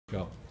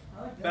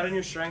Bet on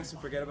your strengths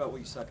and forget about what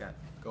you suck at.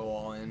 Go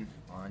all in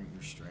on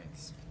your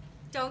strengths.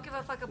 Don't give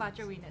a fuck about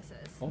your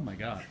weaknesses. Oh my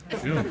God.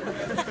 Dude.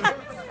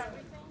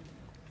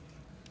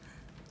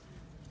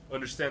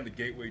 Understand the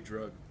gateway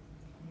drug.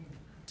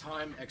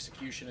 Time,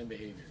 execution, and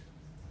behavior.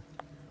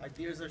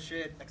 Ideas are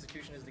shit,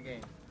 execution is the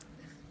game.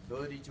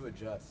 Ability to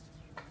adjust.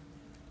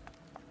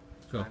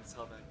 Go.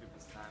 Tell that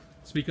people's time.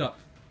 Speak up.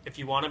 If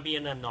you want to be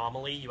an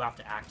anomaly, you have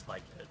to act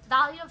like it.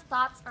 Value of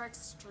thoughts are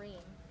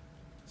extreme.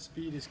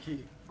 Speed is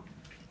key.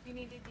 You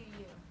need to do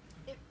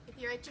you. If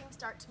you're itching,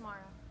 start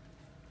tomorrow.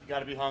 You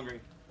gotta be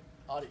hungry.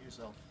 Audit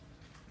yourself.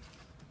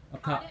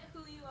 Up top. Audit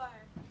who you are.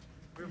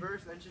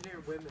 Reverse engineer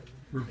women.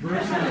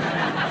 Reverse.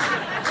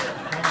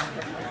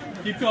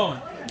 Keep going.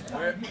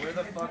 Where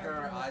the fuck are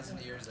our eyes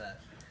and ears at?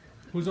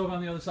 Who's over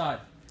on the other side?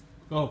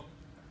 Go.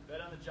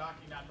 Bet on the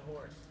jockey, not the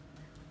horse.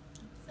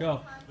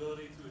 Go.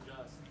 Ability to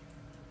adjust.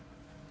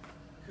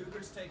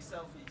 Cougars take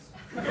selfies.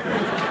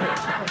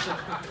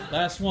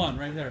 Last one,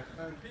 right there.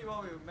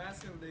 People with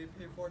masculine, they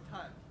pay 4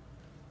 times.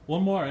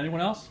 One more.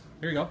 Anyone else?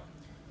 Here you go.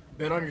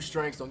 Bet on your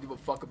strengths, don't give a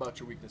fuck about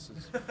your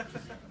weaknesses.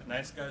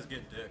 Nice guys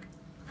get dick.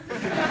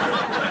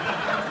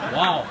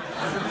 Wow.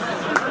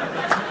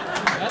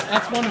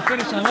 That's one to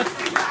finish on. Let's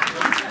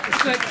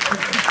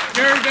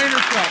Gary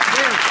Vaynerchuk.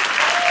 Gary.